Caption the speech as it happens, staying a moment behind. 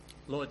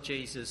Lord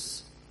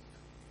Jesus,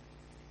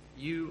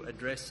 you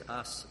address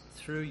us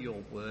through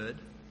your word,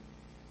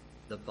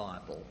 the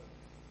Bible.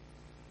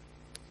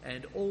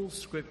 And all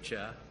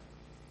Scripture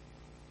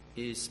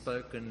is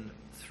spoken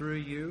through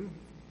you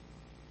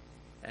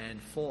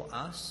and for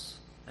us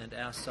and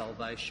our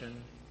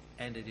salvation,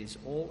 and it is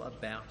all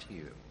about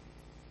you.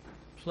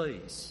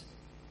 Please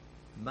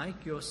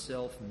make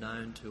yourself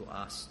known to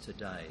us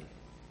today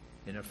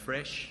in a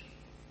fresh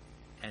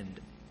and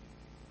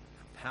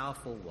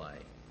powerful way.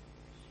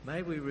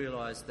 May we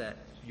realise that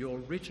your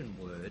written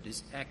word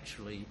is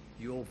actually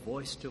your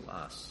voice to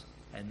us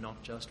and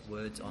not just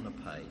words on a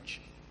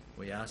page.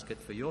 We ask it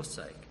for your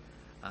sake.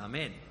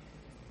 Amen.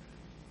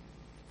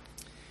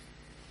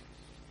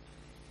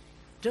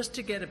 Just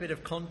to get a bit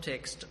of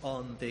context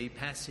on the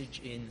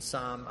passage in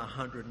Psalm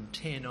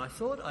 110, I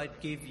thought I'd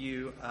give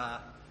you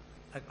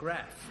a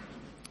graph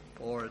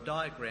or a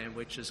diagram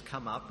which has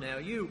come up. Now,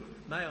 you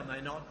may or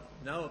may not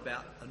know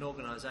about an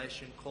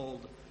organisation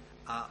called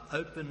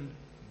Open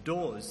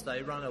Doors.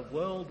 They run a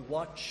World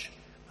Watch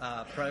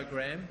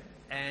program,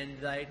 and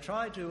they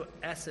try to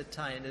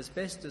ascertain as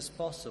best as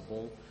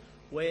possible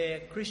where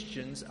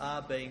Christians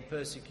are being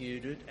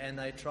persecuted, and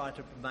they try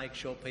to make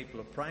sure people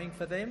are praying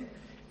for them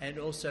and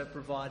also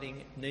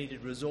providing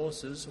needed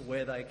resources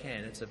where they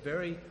can. It's a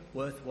very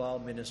worthwhile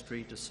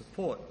ministry to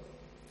support.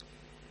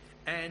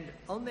 And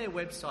on their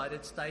website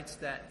it states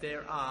that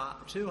there are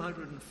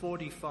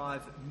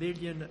 245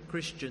 million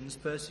Christians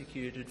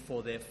persecuted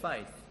for their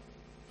faith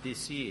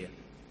this year.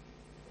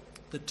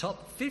 The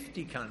top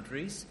 50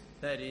 countries,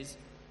 that is,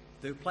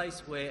 the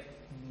place where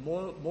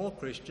more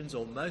Christians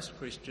or most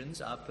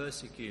Christians are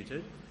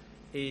persecuted,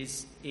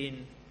 is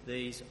in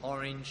these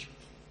orange,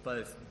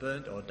 both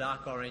burnt or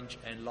dark orange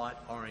and light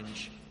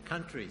orange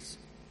countries.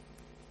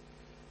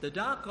 The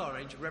dark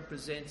orange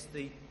represents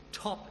the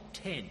top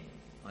 10.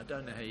 I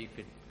don't know how you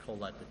could call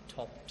that the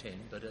top 10,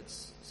 but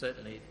it's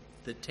certainly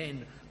the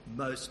 10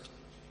 most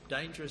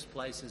dangerous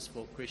places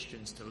for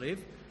Christians to live,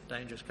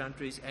 dangerous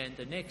countries, and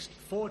the next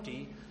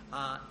 40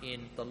 are in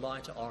the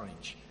lighter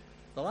orange.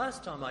 The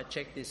last time I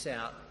checked this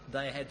out,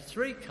 they had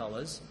 3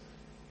 colours,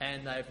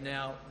 and they've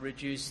now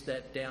reduced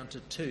that down to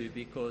 2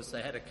 because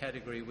they had a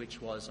category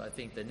which was, I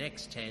think, the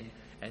next 10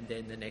 and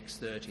then the next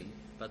 30.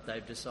 But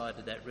they've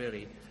decided that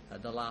really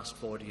the last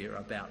 40 are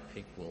about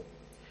equal.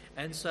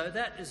 And so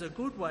that is a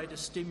good way to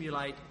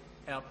stimulate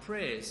our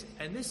prayers.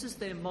 And this is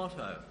their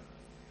motto.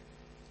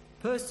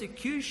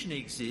 Persecution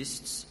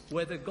exists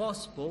where the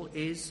gospel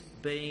is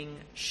being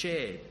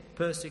shared.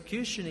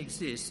 Persecution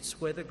exists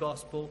where the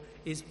gospel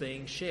is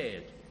being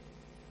shared.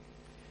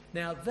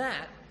 Now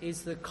that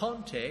is the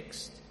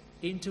context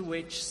into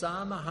which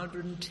Psalm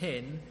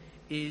 110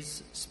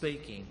 is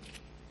speaking.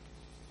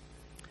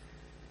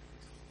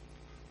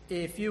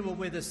 If you were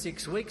with us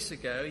 6 weeks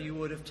ago, you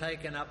would have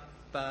taken up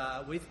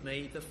with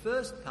me the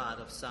first part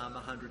of Psalm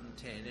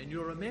 110, and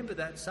you'll remember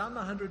that Psalm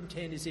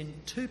 110 is in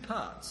 2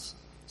 parts.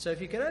 So if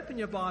you could open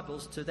your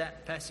Bibles to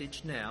that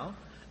passage now,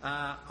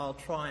 I'll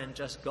try and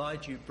just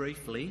guide you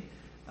briefly,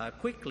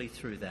 quickly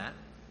through that.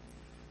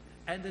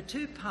 And the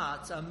 2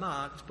 parts are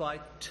marked by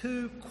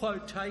 2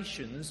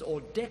 quotations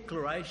or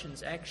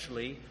declarations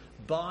actually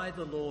by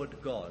the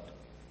Lord God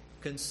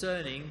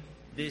concerning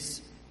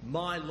this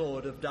my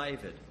Lord of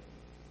David.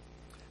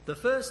 The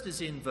first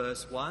is in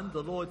verse 1.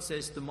 The Lord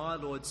says to my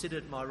Lord, sit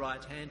at my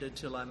right hand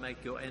until I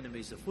make your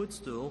enemies a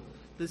footstool.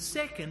 The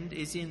second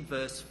is in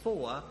verse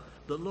 4.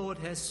 The Lord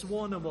has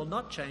sworn and will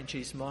not change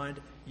his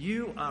mind.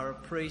 You are a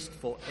priest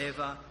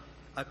forever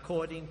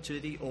according to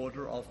the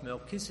order of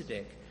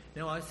Melchizedek.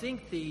 Now, I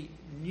think the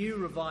New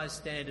Revised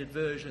Standard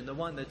Version, the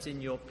one that's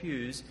in your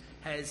pews,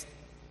 has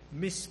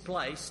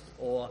misplaced,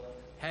 or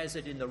has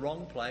it in the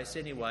wrong place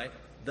anyway,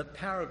 the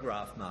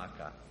paragraph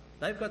marker.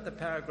 They've got the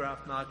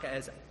paragraph marker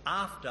as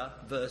after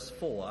verse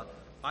 4.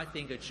 I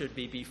think it should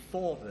be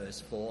before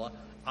verse 4.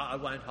 I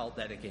won't hold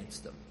that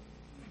against them.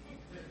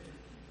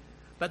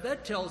 But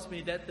that tells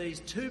me that these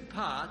 2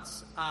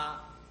 parts are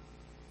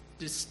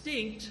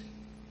distinct,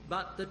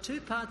 but the 2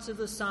 parts of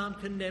the psalm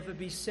can never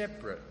be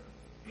separate.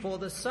 For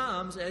the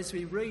Psalms, as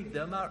we read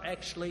them, are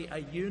actually a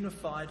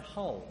unified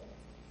whole.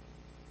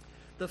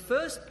 The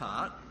first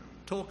part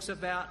talks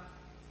about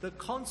the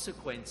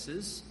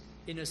consequences,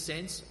 in a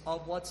sense,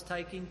 of what's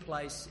taking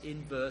place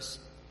in verse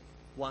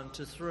 1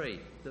 to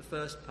 3, the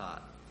first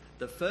part.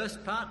 The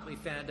first part, we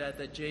found out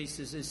that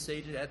Jesus is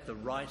seated at the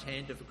right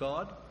hand of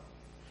God,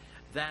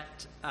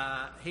 that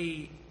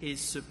he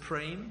is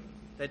supreme,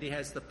 that he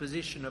has the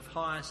position of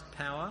highest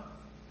power.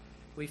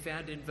 We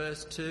found in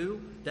verse 2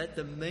 that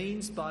the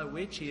means by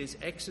which he is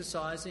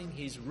exercising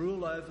his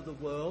rule over the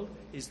world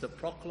is the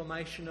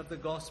proclamation of the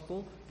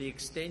gospel, the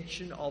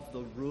extension of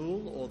the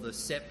rule or the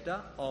scepter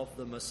of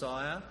the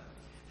Messiah.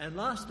 And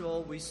last of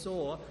all, we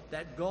saw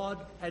that God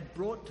had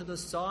brought to the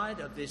side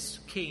of this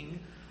king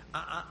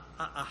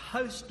a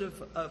host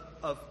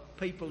of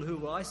people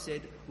who, I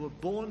said, were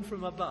born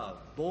from above,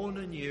 born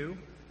anew,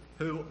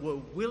 who were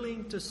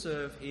willing to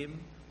serve him,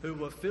 who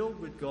were filled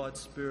with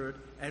God's Spirit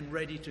and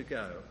ready to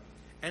go.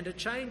 And to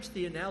change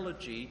the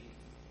analogy,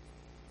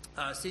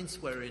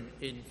 since we're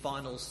in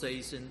final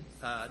season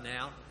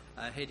now,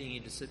 heading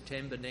into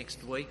September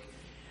next week,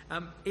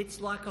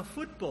 it's like a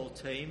football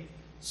team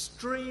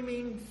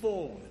streaming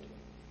forward.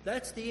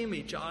 That's the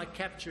image I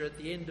capture at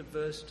the end of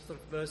verse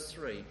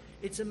 3.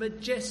 It's a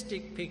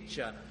majestic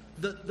picture.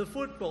 The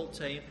football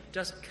team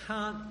just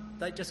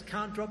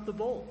can't drop the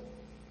ball.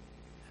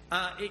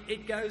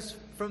 It goes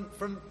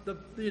from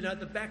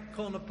the back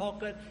corner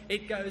pocket.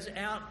 It goes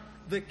out.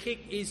 The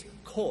kick is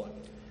caught,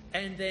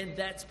 and then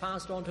that's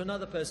passed on to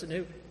another person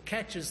who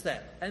catches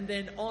that, and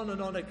then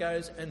on it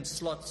goes and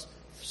slots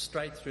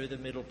straight through the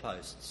middle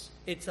posts.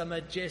 It's a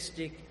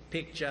majestic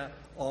picture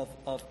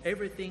of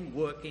everything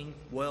working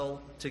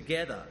well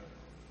together.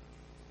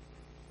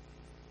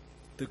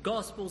 The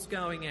gospel's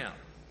going out.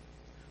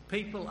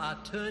 People are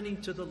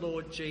turning to the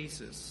Lord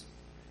Jesus.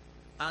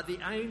 The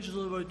angels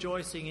are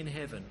rejoicing in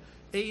heaven.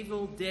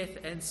 Evil, death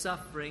and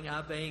suffering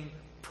are being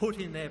put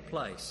in their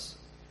place.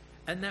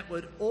 And that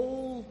would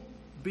all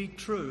be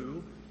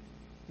true,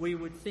 we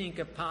would think,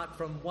 apart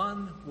from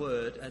one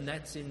word, and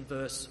that's in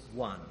verse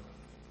 1.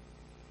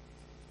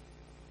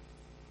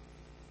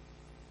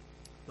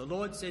 The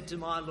Lord said to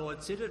my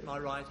Lord, sit at my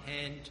right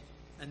hand,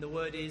 and the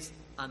word is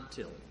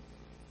until.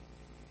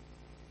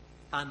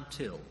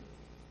 Until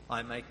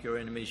I make your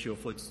enemies your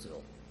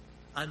footstool.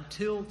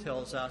 Until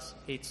tells us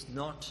it's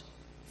not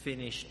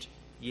finished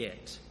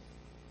yet.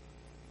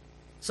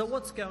 So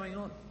what's going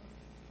on?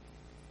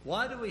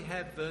 Why do we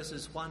have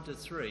verses 1 to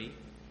 3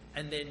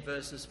 and then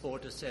verses 4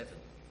 to 7?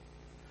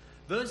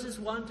 Verses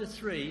 1 to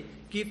 3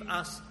 give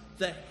us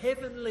the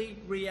heavenly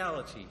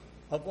reality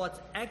of what's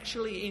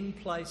actually in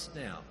place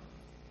now.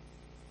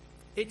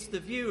 It's the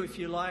view, if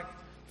you like,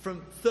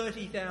 from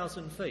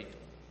 30,000 feet.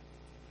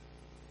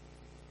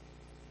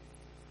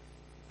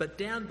 But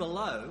down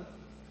below,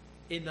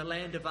 in the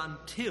land of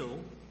until,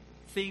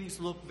 things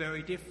look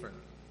very different.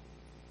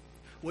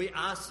 We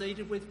are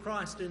seated with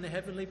Christ in the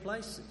heavenly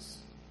places,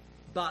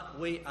 but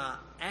we are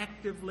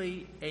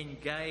actively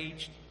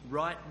engaged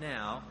right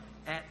now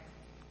at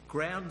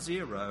ground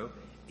zero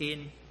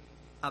in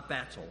a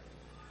battle.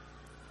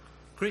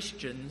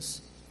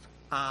 Christians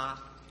are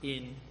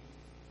in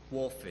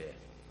warfare,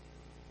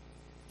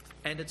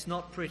 and it's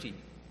not pretty.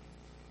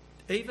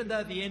 Even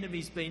though the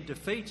enemy's been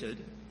defeated,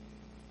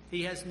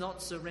 he has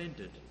not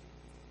surrendered.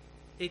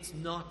 It's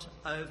not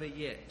over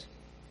yet.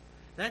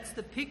 That's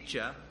the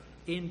picture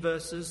in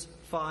verses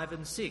 5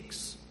 and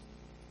 6.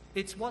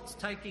 It's what's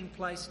taking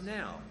place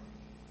now.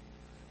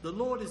 The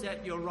Lord is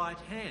at your right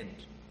hand.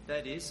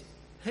 That is,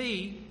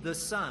 he, the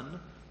Son,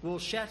 will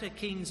shatter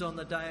kings on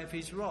the day of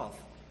his wrath.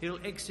 He'll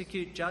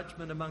execute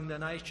judgment among the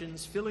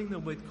nations, filling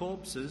them with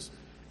corpses,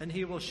 and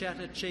he will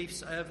shatter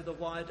chiefs over the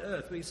wide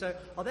earth. We say,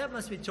 oh, that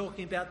must be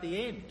talking about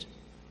the end.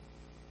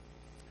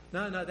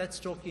 No, that's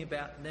talking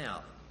about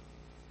now.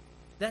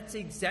 That's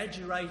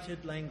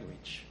exaggerated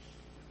language.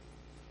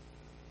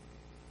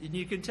 And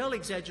you can tell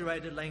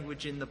exaggerated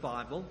language in the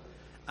Bible.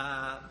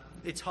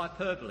 It's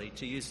hyperbole,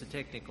 to use the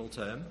technical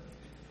term.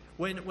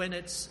 When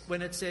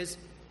it says,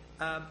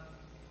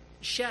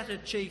 shatter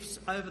chiefs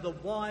over the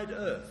wide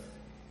earth,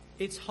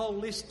 it's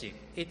holistic,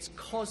 it's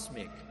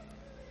cosmic.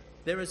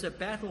 There is a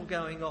battle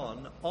going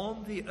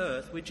on the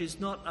earth, which is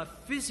not a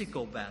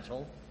physical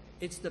battle,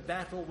 it's the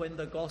battle when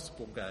the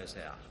gospel goes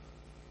out.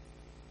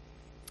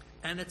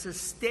 And it's a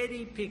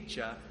steady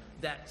picture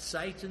that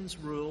Satan's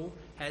rule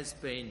has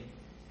been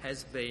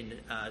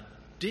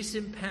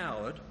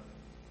disempowered,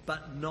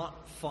 but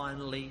not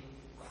finally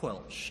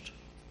quelched.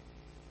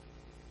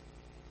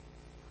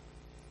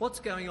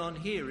 What's going on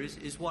here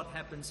is what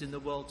happens in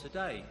the world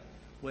today,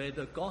 where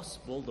the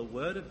gospel, the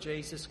word of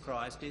Jesus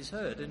Christ, is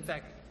heard. In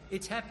fact,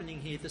 it's happening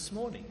here this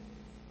morning.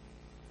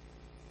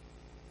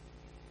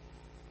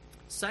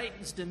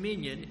 Satan's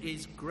dominion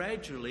is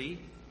gradually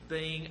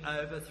being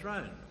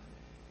overthrown.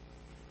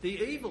 The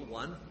evil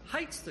one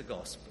hates the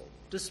gospel,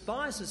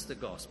 despises the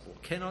gospel,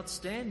 cannot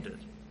stand it.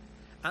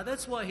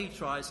 That's why he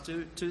tries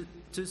to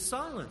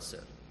silence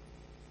it.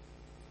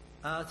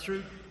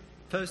 Through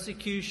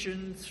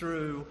persecution,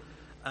 through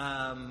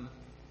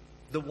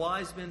the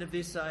wise men of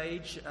this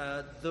age,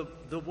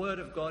 the word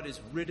of God is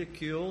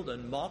ridiculed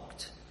and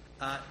mocked.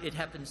 It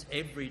happens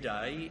every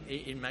day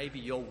in maybe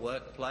your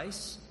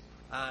workplace.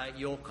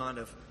 You're kind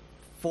of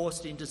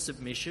forced into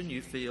submission,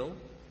 you feel.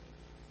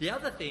 The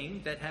other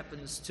thing that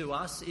happens to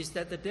us is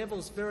that the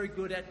devil's very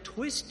good at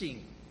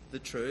twisting the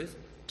truth,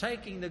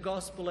 taking the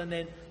gospel and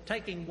then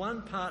taking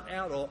one part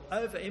out or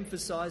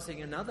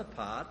overemphasising another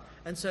part,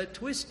 and so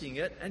twisting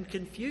it and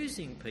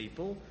confusing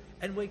people,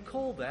 and we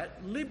call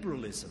that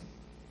liberalism,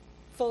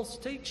 false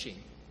teaching.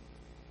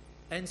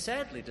 And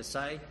sadly to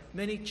say,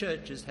 many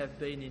churches have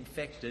been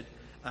infected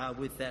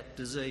with that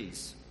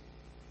disease.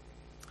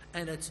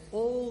 And it's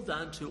all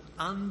done to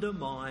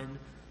undermine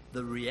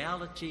the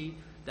reality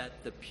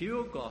that the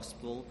pure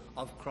gospel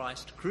of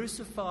Christ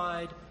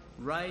crucified,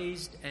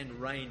 raised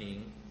and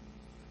reigning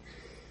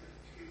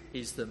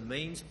is the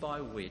means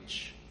by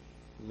which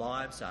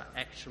lives are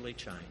actually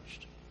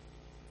changed.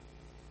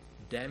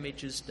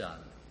 Damage is done.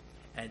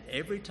 And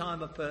every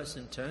time a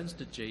person turns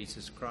to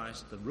Jesus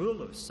Christ, the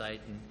rule of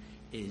Satan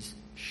is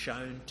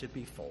shown to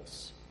be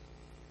false.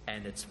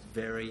 And it's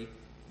very,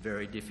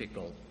 very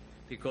difficult.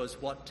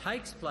 Because what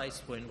takes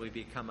place when we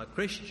become a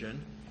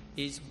Christian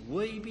is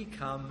we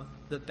become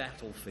the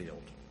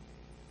battlefield.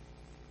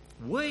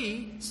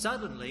 We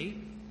suddenly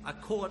are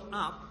caught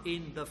up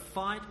in the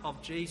fight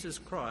of Jesus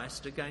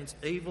Christ against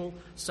evil,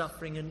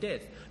 suffering and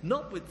death.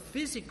 Not with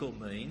physical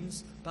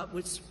means, but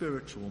with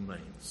spiritual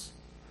means.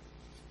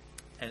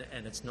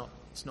 And it's not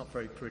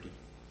very pretty.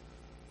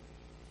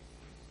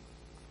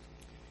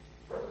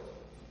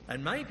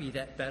 And maybe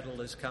that battle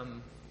has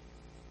come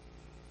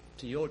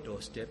to your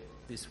doorstep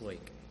this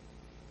week.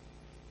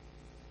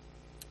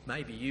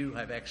 Maybe you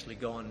have actually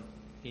gone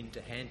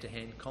into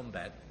hand-to-hand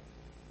combat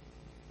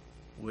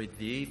with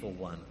the evil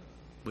one,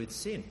 with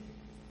sin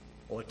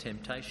or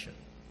temptation.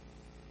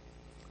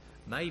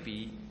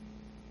 Maybe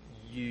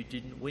you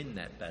didn't win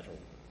that battle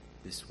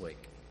this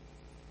week.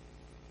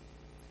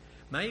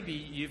 Maybe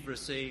you've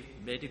received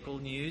medical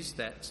news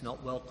that's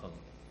not welcome.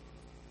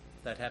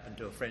 That happened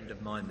to a friend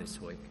of mine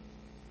this week.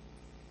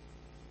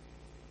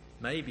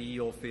 Maybe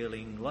you're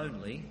feeling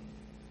lonely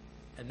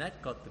and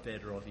that got the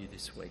better of you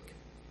this week.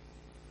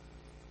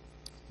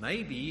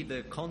 Maybe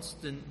the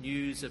constant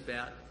news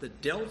about the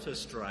Delta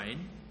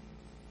strain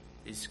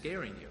is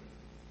scaring you.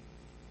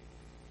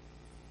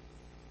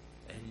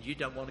 And you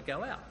don't want to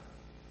go out.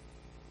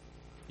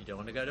 You don't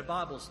want to go to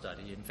Bible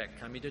study. In fact,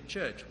 coming to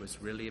church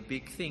was really a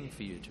big thing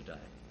for you today.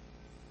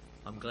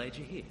 I'm glad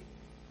you're here.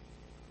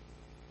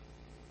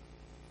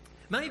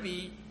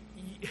 Maybe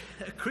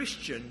a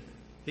Christian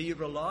who you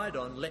relied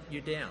on let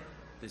you down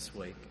this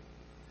week.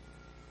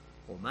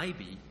 Or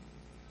maybe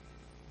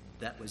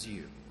that was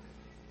you.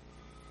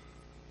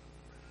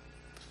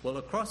 Well,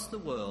 across the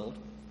world,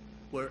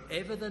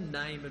 wherever the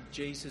name of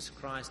Jesus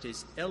Christ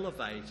is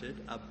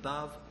elevated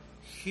above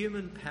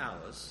human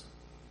powers,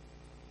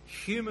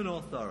 human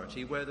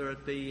authority, whether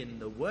it be in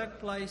the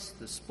workplace,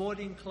 the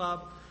sporting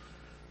club,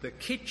 the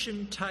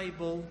kitchen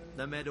table,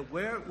 no matter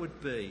where it would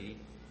be,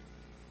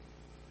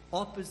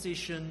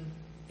 opposition,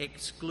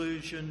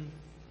 exclusion,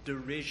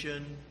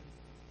 derision,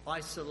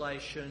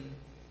 isolation,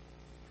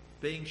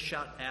 being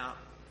shut out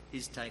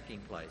is taking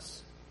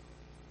place.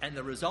 And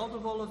the result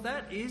of all of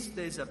that is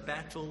there's a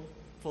battle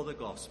for the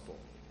gospel.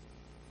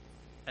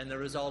 And the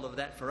result of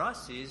that for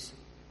us is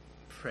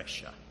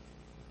pressure.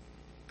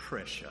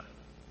 Pressure.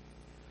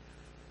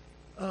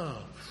 Oh,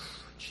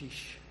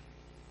 sheesh.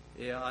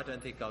 Yeah, I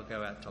don't think I'll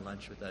go out to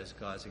lunch with those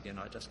guys again.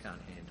 I just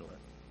can't handle it.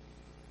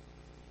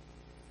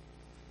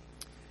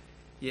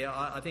 Yeah,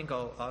 I think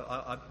I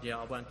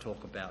won't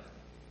talk about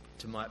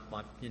to my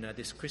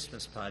this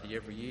Christmas party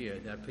every year.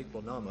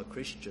 People know I'm a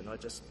Christian. I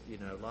just,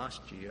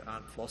 last year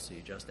Aunt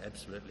Flossie just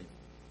absolutely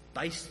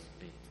based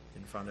me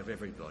in front of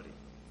everybody.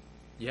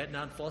 You had an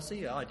Aunt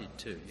Flossie? Yeah, I did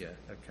too. Yeah,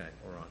 okay,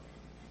 all right.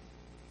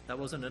 That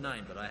wasn't a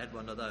name, but I had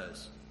one of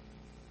those.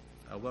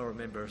 I well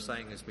remember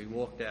saying as we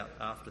walked out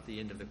after the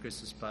end of the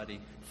Christmas party,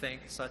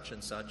 thank such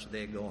and such,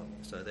 they're gone.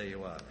 So there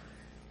you are.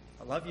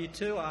 I love you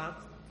too, Aunt.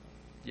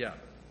 Yeah.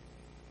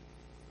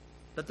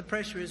 But the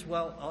pressure is,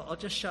 well, I'll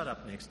just shut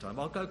up next time.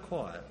 I'll go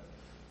quiet.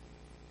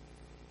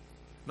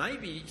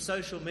 Maybe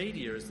social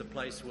media is the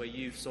place where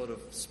you've sort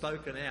of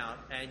spoken out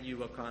and you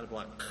were kind of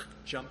like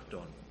jumped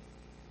on.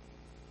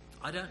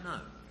 I don't know.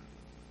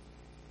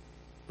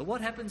 But what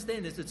happens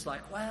then is it's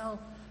like, well,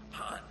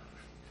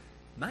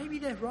 maybe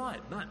they're right.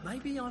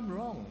 Maybe I'm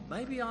wrong.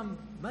 Maybe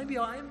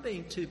I am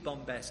being too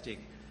bombastic.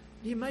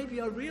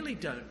 Maybe I really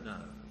don't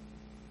know.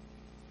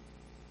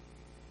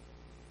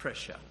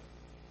 Pressure.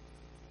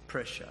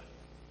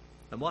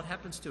 And what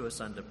happens to us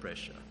under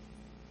pressure?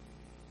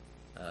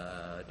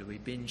 Do we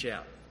binge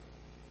out?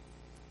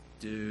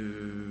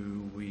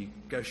 Do we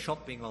go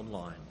shopping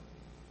online?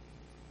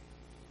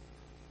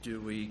 Do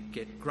we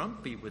get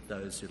grumpy with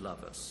those who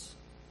love us?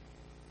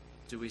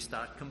 Do we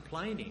start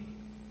complaining,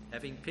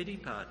 having pity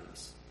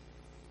parties?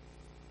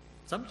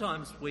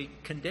 Sometimes we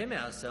condemn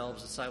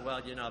ourselves and say,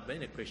 well, I've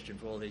been a Christian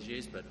for all these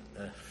years, but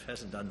it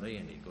hasn't done me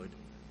any good.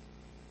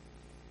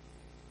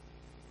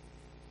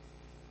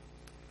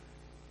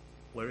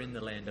 We're in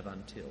the land of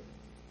until.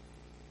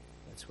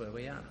 That's where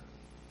we are.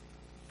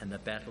 And the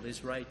battle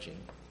is raging.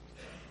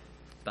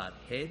 But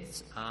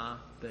heads are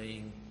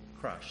being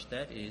crushed.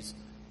 That is,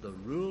 the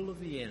rule of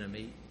the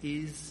enemy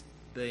is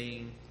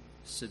being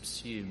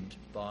subsumed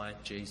by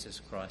Jesus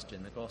Christ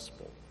in the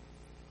gospel.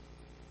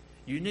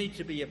 You need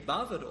to be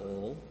above it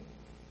all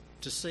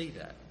to see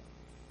that.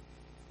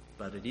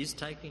 But it is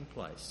taking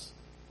place.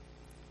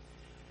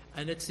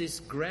 And it's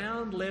this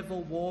ground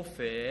level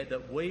warfare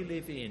that we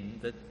live in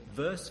that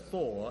verse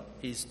 4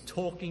 is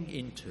talking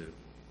into.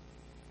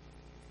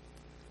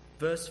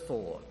 Verse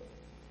 4.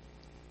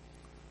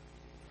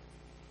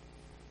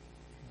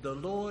 The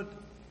Lord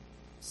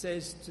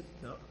says to...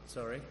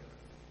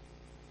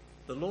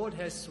 The Lord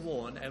has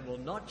sworn and will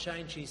not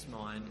change his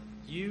mind.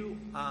 You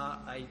are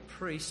a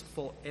priest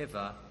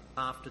forever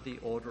after the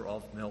order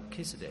of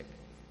Melchizedek.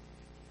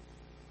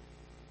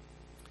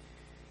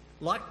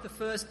 Like the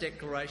first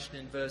declaration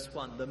in verse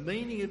 1, the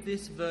meaning of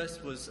this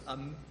verse was a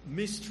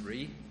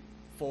mystery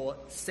for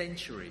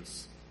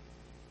centuries.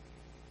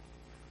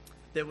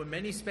 There were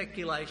many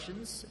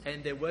speculations,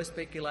 and there were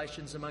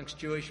speculations amongst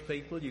Jewish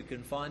people. You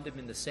can find them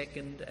in the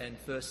 2nd and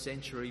 1st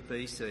century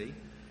BC.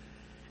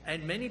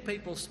 And many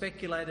people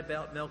speculate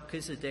about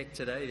Melchizedek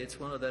today. It's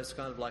one of those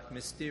kind of like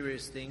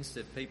mysterious things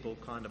that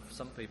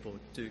some people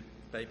do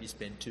maybe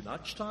spend too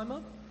much time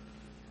on.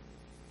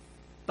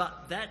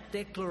 But that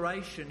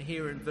declaration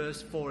here in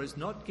verse 4 is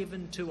not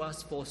given to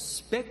us for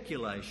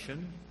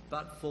speculation,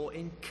 but for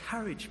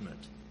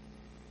encouragement.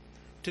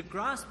 To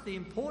grasp the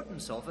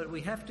importance of it,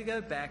 we have to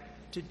go back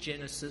to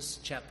Genesis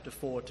chapter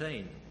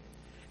 14.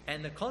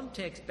 And the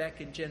context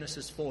back in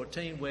Genesis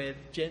 14, where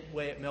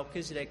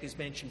Melchizedek is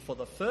mentioned for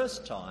the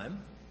first time,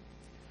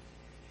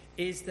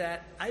 is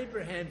that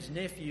Abraham's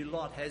nephew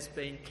Lot has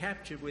been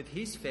captured with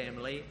his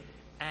family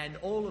and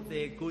all of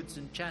their goods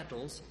and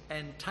chattels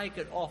and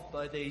taken off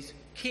by these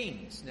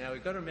kings. Now,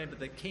 we've got to remember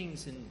the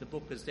kings in the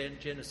book of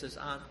Genesis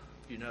aren't,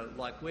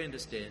 like we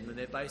understand them.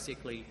 They're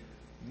basically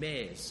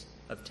mayors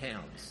of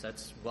towns.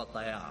 That's what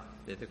they are.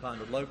 They're the kind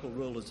of local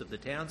rulers of the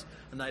towns,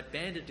 and they've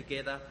banded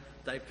together.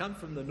 They've come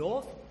from the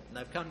north, and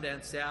they've come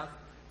down south.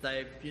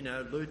 They've,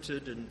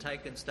 looted and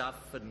taken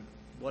stuff and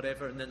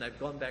whatever, and then they've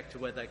gone back to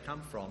where they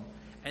come from.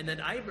 And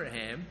then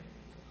Abraham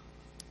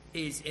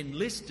is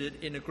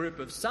enlisted in a group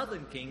of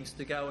southern kings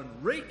to go and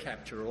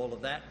recapture all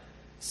of that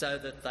so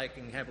that they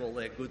can have all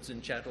their goods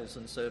and chattels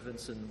and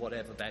servants and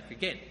whatever back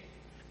again.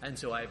 And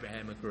so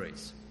Abraham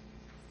agrees.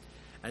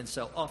 And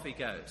so off he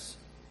goes.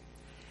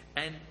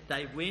 And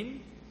they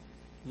win.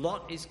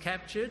 Lot is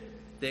captured.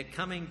 They're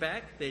coming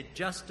back. They're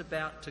just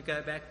about to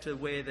go back to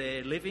where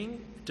they're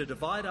living to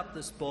divide up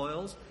the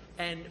spoils.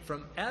 And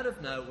from out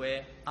of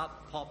nowhere,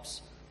 up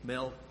pops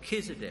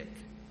Melchizedek.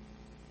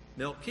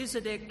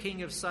 Melchizedek,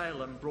 king of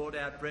Salem, brought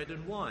out bread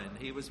and wine.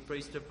 He was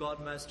priest of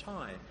God Most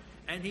High.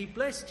 And he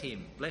blessed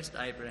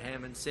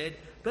Abraham, and said,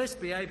 "Blessed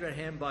be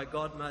Abraham by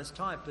God Most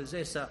High,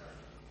 possessor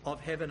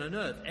of heaven and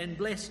earth. And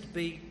blessed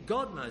be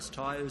God Most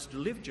High, who has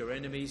delivered your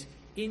enemies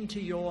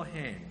into your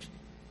hand."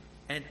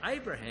 And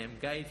Abraham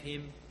gave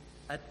him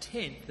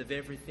 1/10 of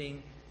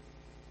everything,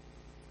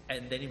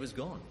 and then he was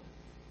gone.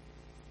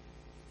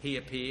 He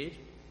appeared,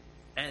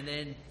 and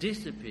then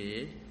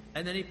disappeared,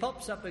 and then he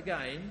pops up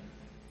again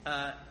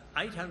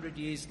 800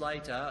 years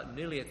later,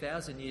 nearly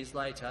 1,000 years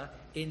later,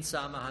 in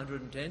Psalm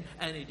 110,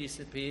 and he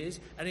disappears,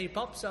 and he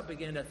pops up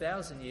again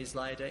 1,000 years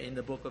later in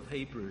the book of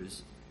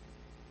Hebrews.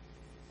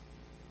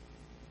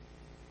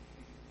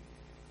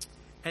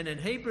 And in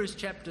Hebrews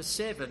chapter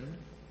 7,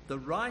 the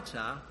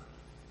writer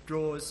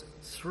draws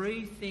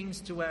 3 things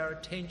to our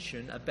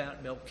attention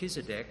about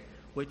Melchizedek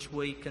which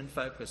we can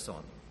focus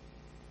on.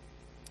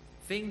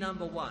 Thing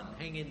number 1,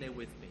 hang in there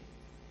with me.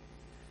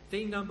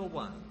 Thing number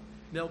 1,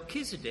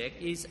 Melchizedek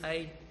is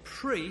a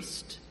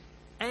priest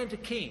and a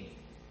king.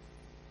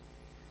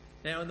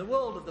 Now, in the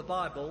world of the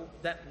Bible,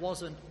 that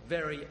wasn't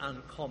very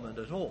uncommon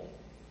at all.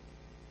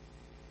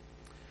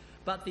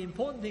 But the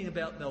important thing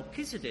about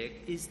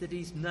Melchizedek is that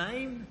his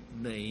name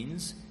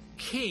means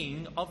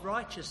King of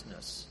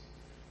Righteousness,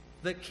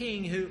 the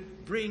king who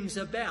brings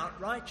about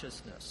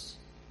righteousness.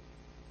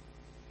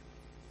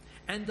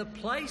 And the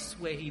place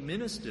where he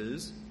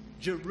ministers,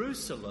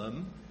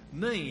 Jerusalem,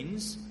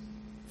 means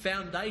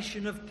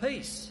foundation of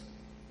peace.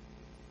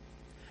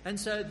 And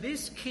so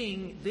this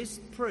king, this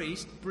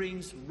priest,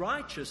 brings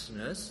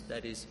righteousness,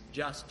 that is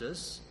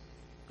justice,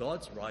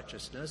 God's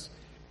righteousness,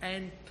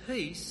 and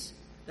peace,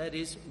 that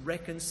is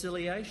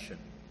reconciliation.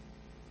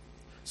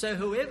 So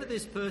whoever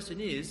this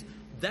person is,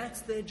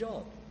 that's their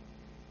job.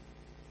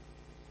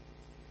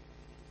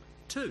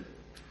 2,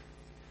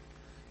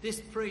 this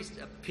priest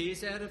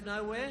appears out of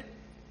nowhere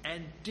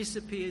and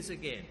disappears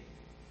again.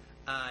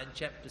 In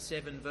chapter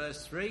 7,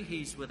 verse 3,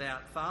 he's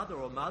without father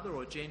or mother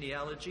or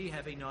genealogy,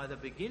 having neither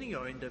beginning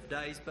or end of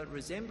days, but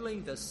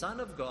resembling the Son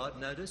of God.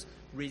 Notice,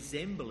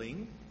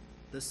 resembling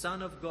the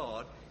Son of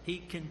God, he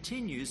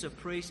continues a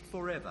priest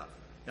forever.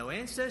 No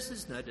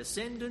ancestors, no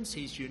descendants,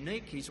 he's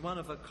unique, he's one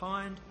of a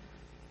kind,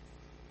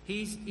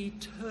 he's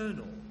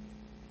eternal.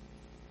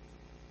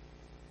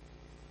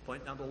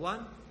 Point number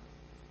 1,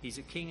 he's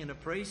a king and a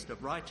priest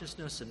of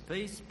righteousness and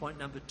peace. Point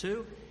number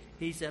 2,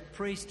 he's a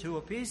priest who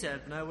appears out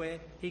of nowhere.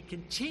 He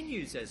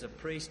continues as a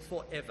priest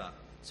forever.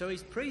 So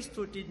his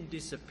priesthood didn't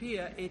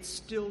disappear, it's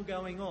still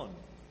going on.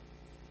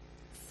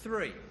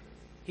 3,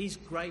 he's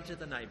greater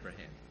than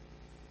Abraham.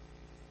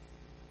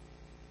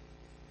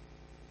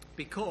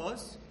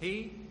 Because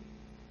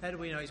how do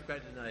we know he's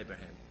greater than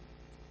Abraham?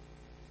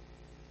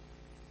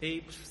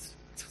 He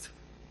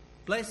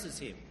blesses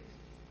him.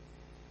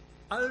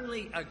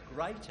 Only a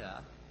greater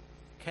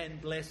can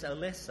bless a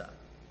lesser.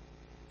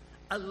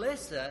 A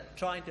lesser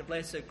trying to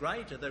bless a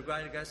greater, the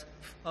greater goes,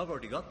 "I've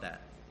already got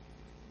that."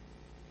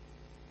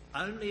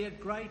 Only a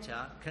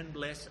greater can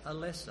bless a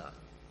lesser.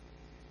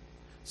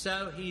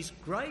 So he's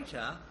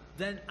greater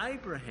than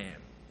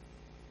Abraham.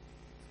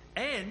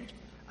 And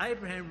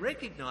Abraham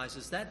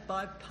recognises that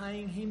by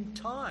paying him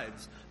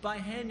tithes, by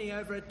handing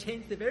over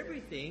 1/10 of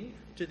everything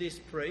to this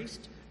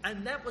priest,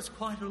 and that was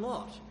quite a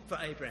lot for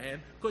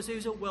Abraham because he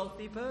was a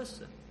wealthy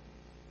person.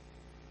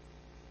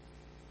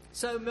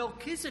 So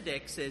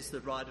Melchizedek, says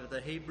the writer of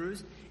the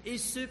Hebrews,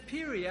 is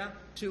superior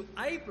to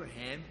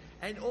Abraham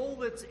and all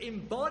that's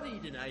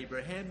embodied in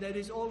Abraham, that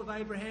is all of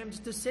Abraham's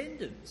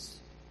descendants,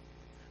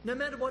 no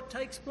matter what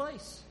takes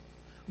place.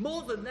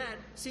 More than that,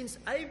 since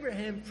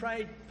Abraham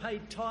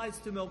paid tithes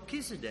to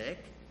Melchizedek,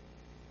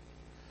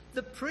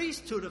 the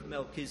priesthood of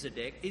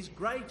Melchizedek is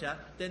greater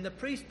than the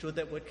priesthood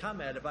that would come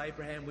out of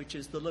Abraham, which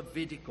is the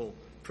Levitical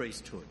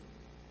priesthood.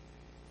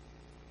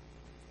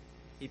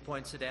 He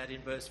points it out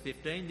in verse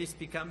 15. This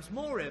becomes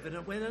more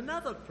evident when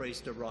another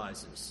priest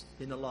arises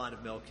in the line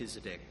of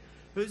Melchizedek,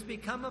 who's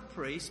become a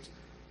priest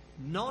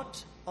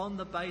not on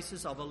the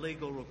basis of a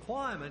legal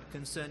requirement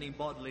concerning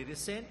bodily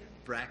descent,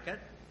 bracket,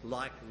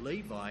 like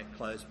Levi,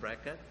 close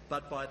bracket,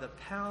 but by the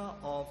power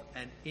of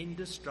an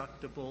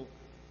indestructible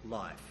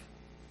life.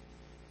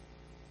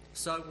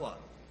 So what?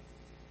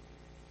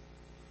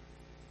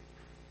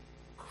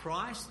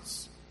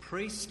 Christ's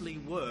priestly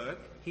work,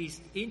 his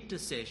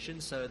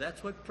intercession, so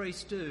that's what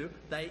priests do,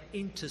 they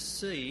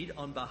intercede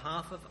on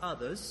behalf of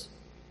others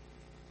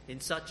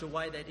in such a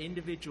way that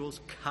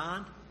individuals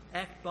can't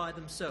act by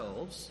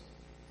themselves.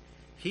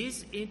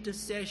 His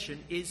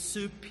intercession is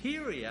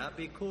superior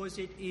because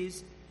it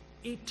is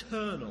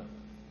eternal.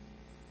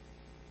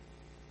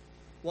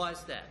 Why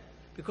is that?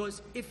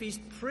 Because if his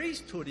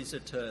priesthood is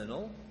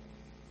eternal,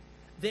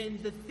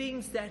 then the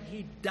things that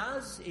he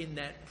does in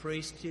that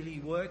priestly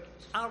work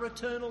are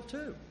eternal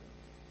too.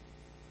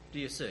 Do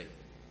you see?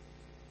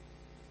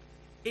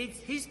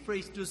 His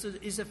priesthood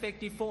is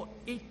effective for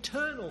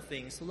eternal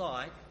things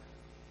like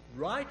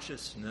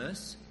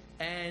righteousness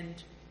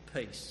and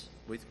peace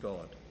with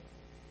God.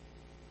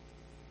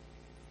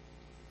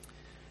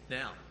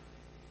 Now,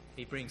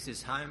 he brings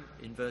this home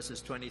in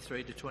verses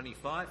 23 to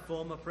 25.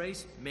 Former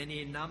priests,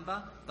 many in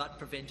number, but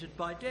prevented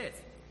by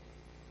death.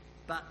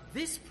 But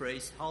this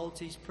priest holds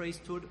his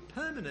priesthood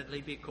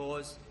permanently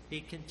because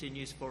he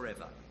continues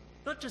forever.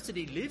 Not just that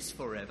he lives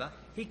forever,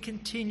 he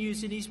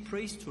continues in his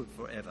priesthood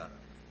forever.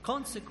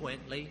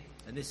 Consequently,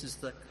 and this is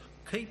the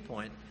key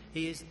point,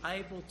 he is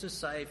able to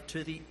save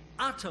to the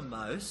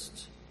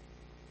uttermost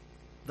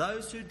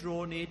those who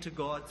draw near to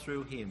God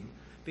through him,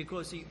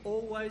 because he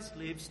always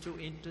lives to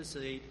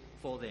intercede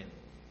for them.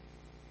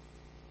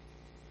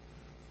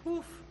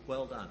 Woof,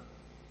 well done.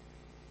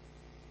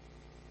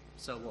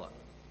 So what?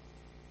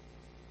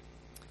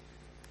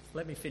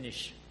 Let me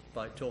finish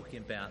by talking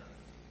about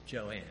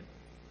Joanne.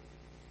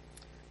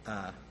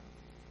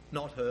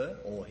 Not her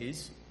or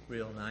his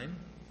real name,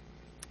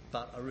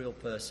 but a real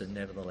person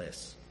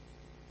nevertheless.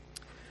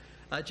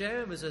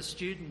 Joanne was a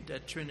student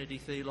at Trinity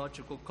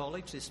Theological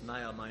College. This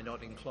may or may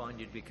not incline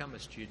you to become a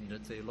student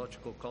at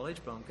Theological College,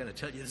 but I'm going to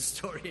tell you the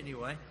story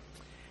anyway.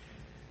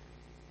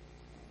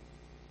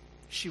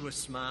 She was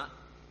smart,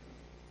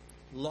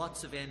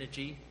 lots of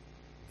energy,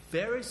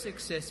 very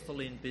successful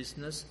in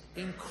business,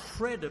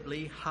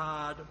 incredibly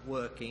hard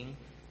working,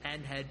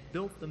 and had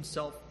built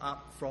themselves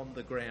up from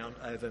the ground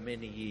over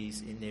many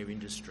years in their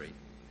industry,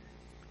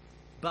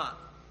 but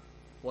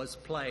was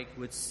plagued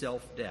with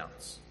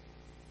self-doubts.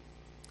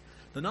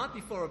 The night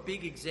before a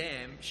big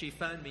exam, she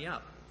phoned me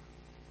up.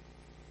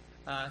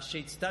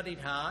 She'd studied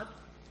hard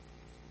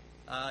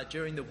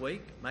during the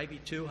week, maybe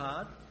too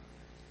hard,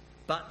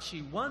 but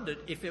she wondered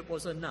if it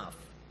was enough.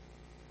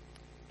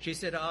 She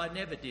said, I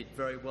never did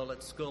very well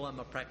at school. I'm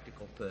a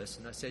practical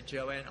person. I said,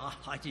 Joanne,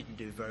 I didn't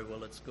do very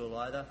well at school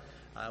either.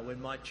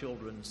 When my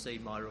children see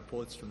my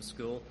reports from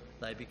school,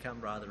 they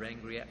become rather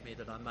angry at me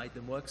that I made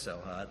them work so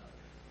hard.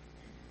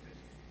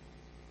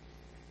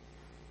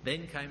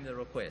 Then came the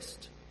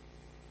request.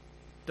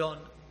 Don,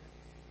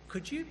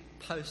 could you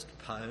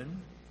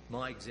postpone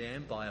my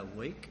exam by a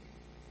week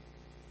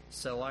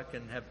so I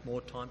can have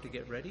more time to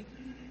get ready?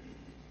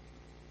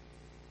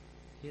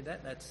 Yeah,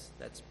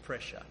 that's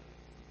pressure.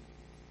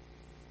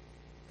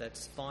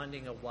 That's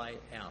finding a way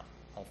out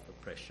of the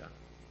pressure.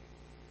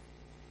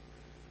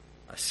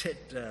 I said,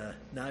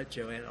 no,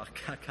 Joanne,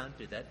 I can't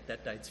do that.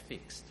 That date's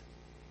fixed.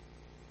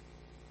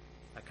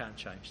 I can't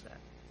change that.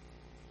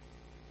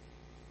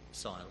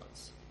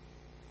 Silence.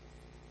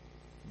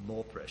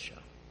 More pressure.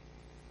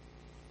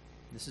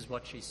 This is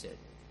what she said.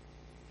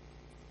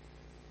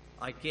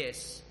 I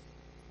guess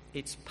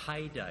it's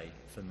payday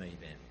for me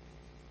then.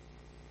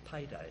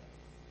 Payday.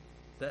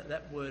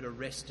 That word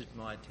arrested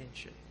my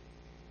attention.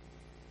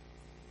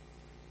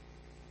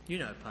 You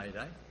know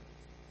payday.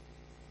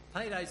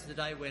 Payday's the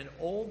day when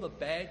all the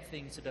bad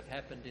things that have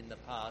happened in the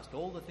past,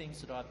 all the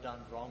things that I've done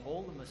wrong,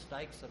 all the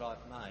mistakes that I've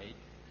made,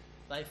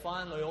 they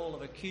finally all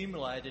have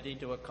accumulated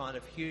into a kind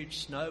of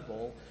huge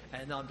snowball,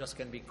 and I'm just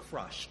going to be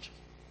crushed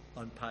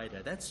on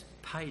payday. That's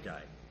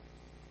payday.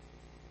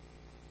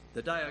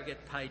 The day I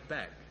get paid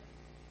back.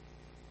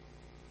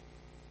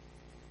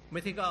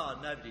 We think, oh,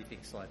 nobody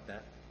thinks like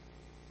that.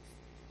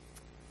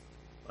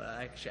 Well,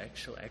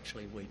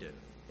 actually, we do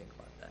think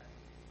like that.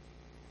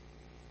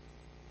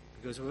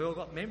 because we all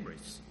got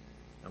memories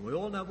and we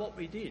all know what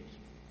we did.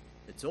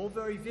 It's all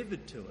very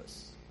vivid to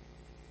us.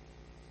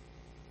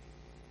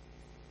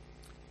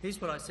 Here's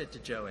what I said to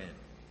Joanne.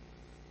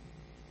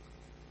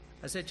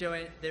 I said,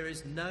 Joanne, there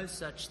is no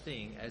such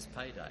thing as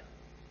payday.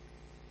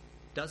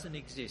 Doesn't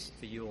exist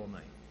for you or me.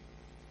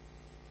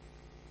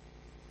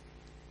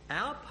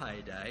 Our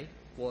payday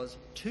was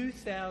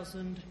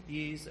 2,000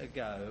 years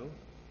ago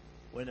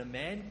when a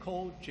man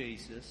called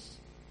Jesus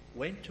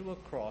went to a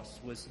cross,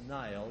 was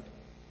nailed,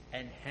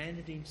 and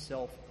handed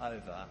himself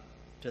over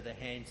to the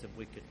hands of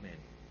wicked men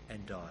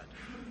and died.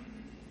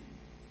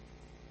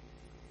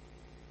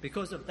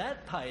 Because of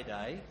that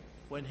payday,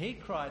 when he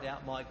cried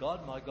out, my God,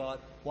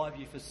 why have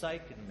you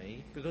forsaken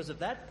me? Because of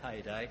that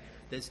payday,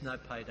 there's no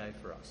payday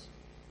for us.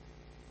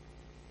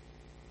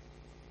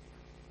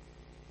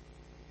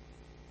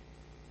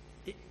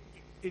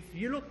 If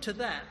you look to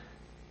that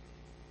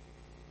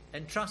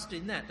and trust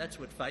in that, that's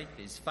what faith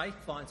is. Faith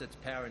finds its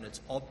power in its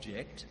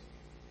object.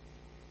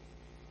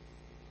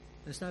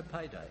 There's no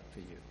payday for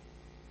you.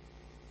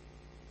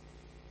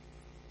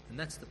 And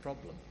that's the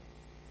problem.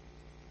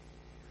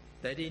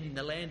 That in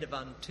the land of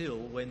until,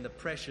 when the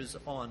pressure's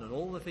on and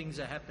all the things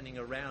are happening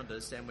around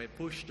us and we're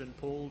pushed and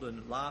pulled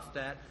and laughed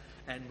at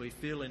and we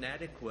feel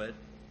inadequate,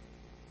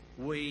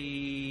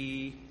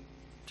 we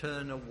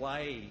turn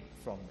away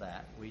from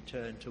that. We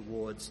turn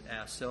towards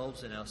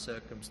ourselves and our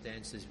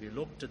circumstances. We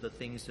look to the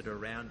things that are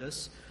around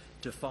us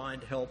to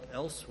find help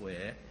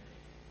elsewhere.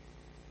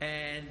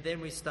 And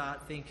then we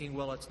start thinking,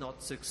 well, it's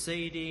not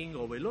succeeding,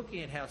 or we're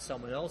looking at how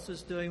someone else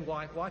is doing.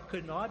 Why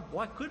couldn't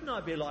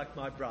I be like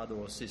my brother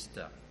or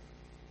sister?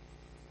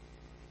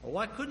 Or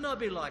why couldn't I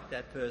be like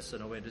that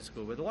person I went to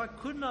school with? Why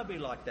couldn't I be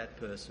like that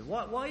person?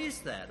 Why is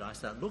that? I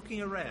start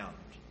looking around.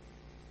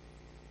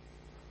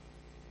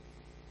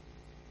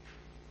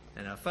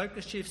 And our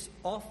focus shifts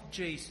off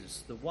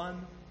Jesus, the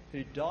one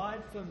who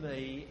died for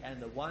me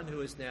and the one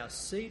who is now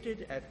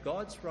seated at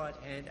God's right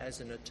hand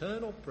as an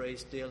eternal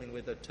priest dealing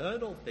with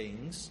eternal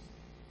things,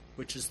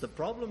 which is the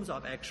problems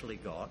I've actually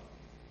got.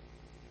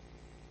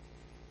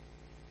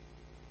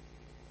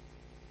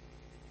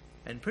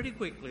 And pretty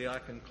quickly I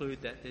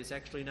conclude that there's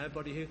actually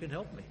nobody who can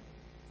help me.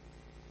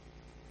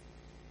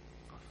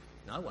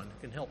 No one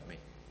can help me.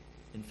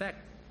 In fact,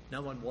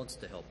 no one wants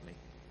to help me.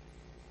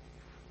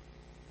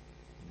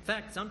 In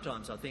fact,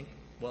 sometimes I think,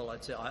 well,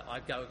 I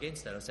go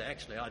against that. I say,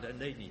 actually, I don't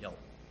need any help.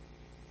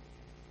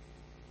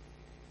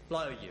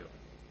 Blow you.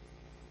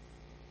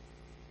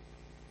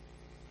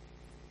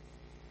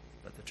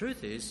 But the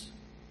truth is,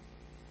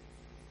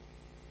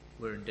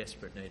 we're in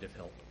desperate need of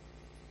help.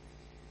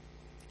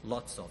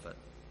 Lots of it.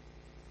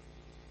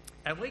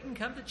 And we can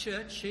come to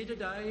church here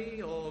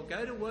today or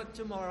go to work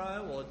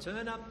tomorrow or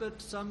turn up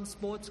at some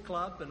sports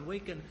club and we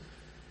can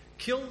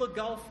kill the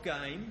golf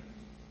game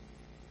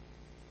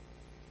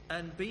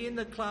and be in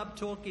the club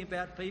talking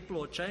about people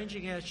or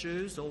changing our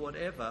shoes or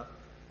whatever,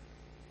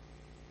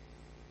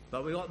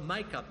 but we've got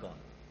makeup on.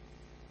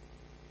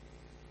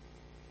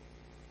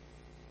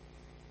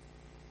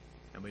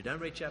 And we don't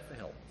reach out for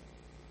help.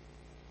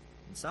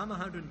 And Psalm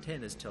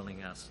 110 is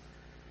telling us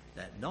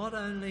that not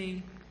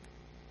only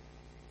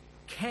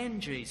can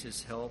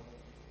Jesus help,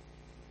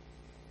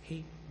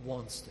 he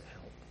wants to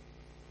help.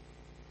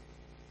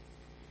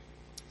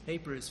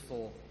 Hebrews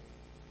 4.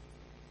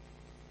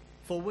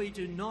 For we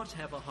do not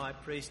have a high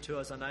priest who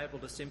is unable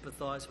to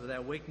sympathise with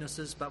our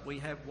weaknesses, but we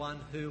have one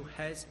who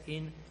has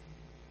in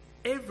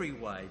every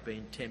way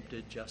been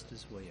tempted just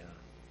as we are.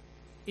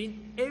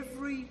 In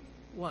every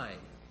way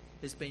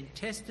has been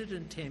tested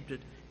and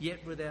tempted,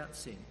 yet without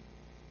sin.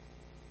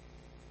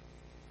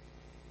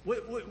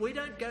 We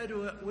don't go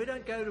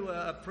to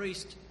a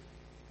priest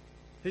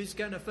who's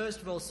going to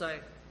first of all say,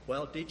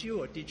 well, did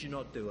you or did you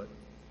not do it?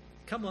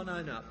 Come on,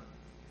 own up.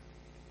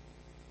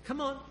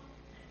 Come on.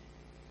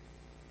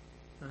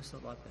 No, it's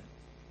not like that.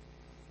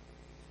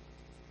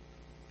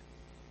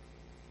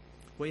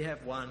 We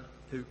have one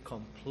who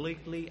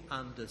completely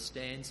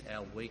understands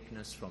our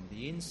weakness from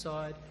the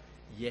inside,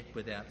 yet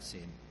without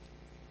sin.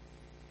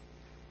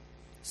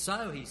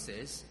 So, he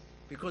says,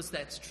 because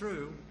that's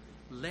true,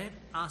 let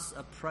us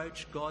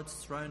approach God's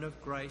throne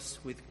of grace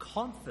with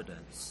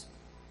confidence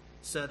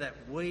so that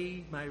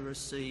we may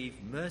receive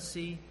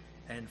mercy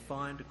and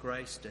find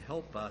grace to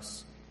help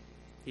us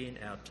in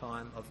our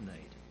time of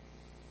need.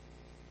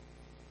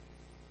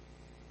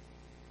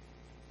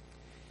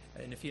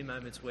 In a few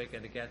moments we're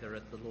going to gather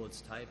at the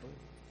Lord's table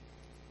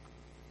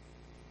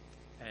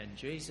and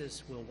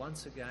Jesus will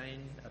once again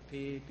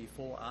appear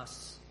before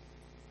us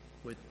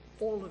with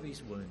all of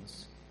his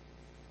wounds,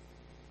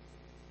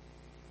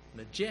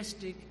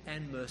 majestic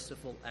and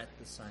merciful at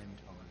the same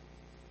time,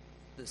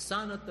 the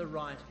Son at the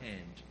right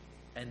hand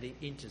and the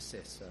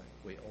intercessor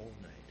we all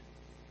need.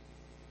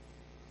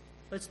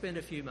 Let's spend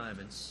a few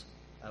moments.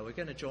 We're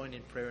going to join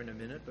in prayer in a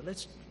minute, but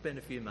let's spend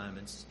a few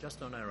moments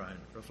just on our own,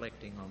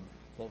 reflecting on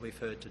what we've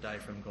heard today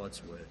from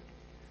God's Word.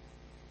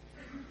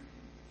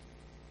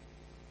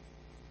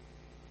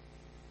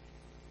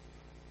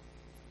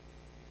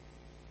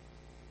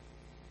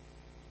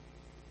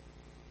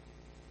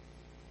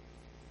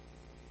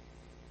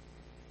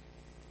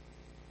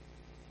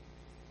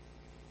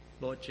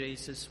 Lord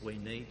Jesus, we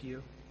need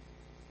you.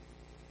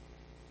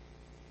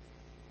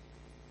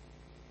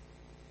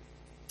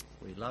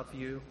 We love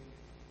you.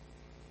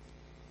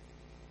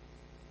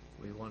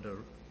 We want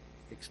to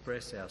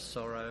express our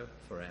sorrow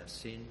for our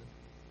sin,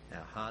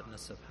 our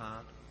hardness of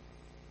heart,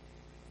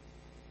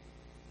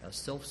 our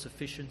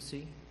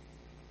self-sufficiency,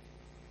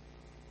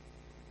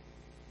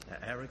 our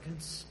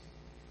arrogance.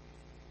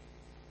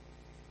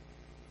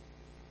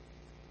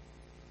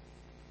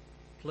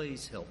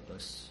 Please help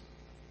us.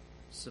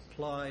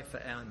 Supply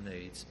for our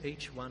needs.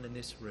 Each one in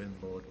this room,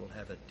 Lord, will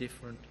have a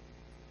different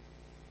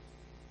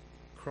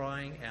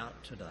crying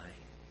out today.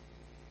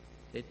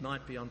 It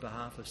might be on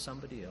behalf of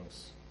somebody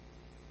else.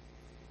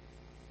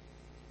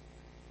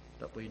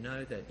 But we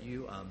know that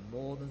you are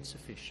more than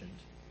sufficient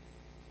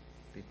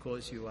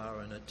because you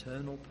are an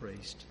eternal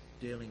priest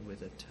dealing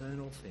with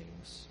eternal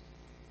things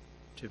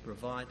to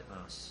provide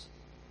us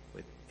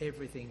with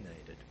everything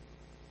needed.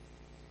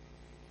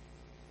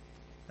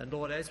 And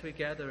Lord, as we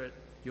gather at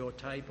your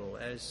table,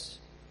 as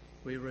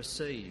we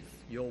receive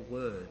your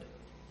word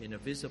in a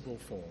visible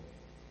form,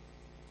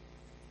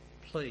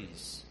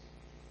 please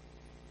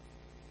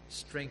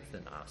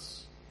strengthen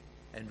us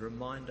and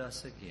remind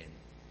us again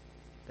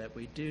that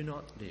we do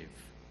not live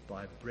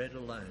by bread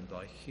alone,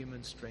 by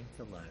human strength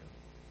alone,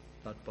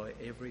 but by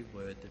every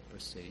word that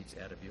proceeds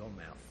out of your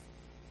mouth.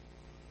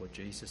 For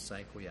Jesus'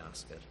 sake we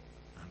ask it.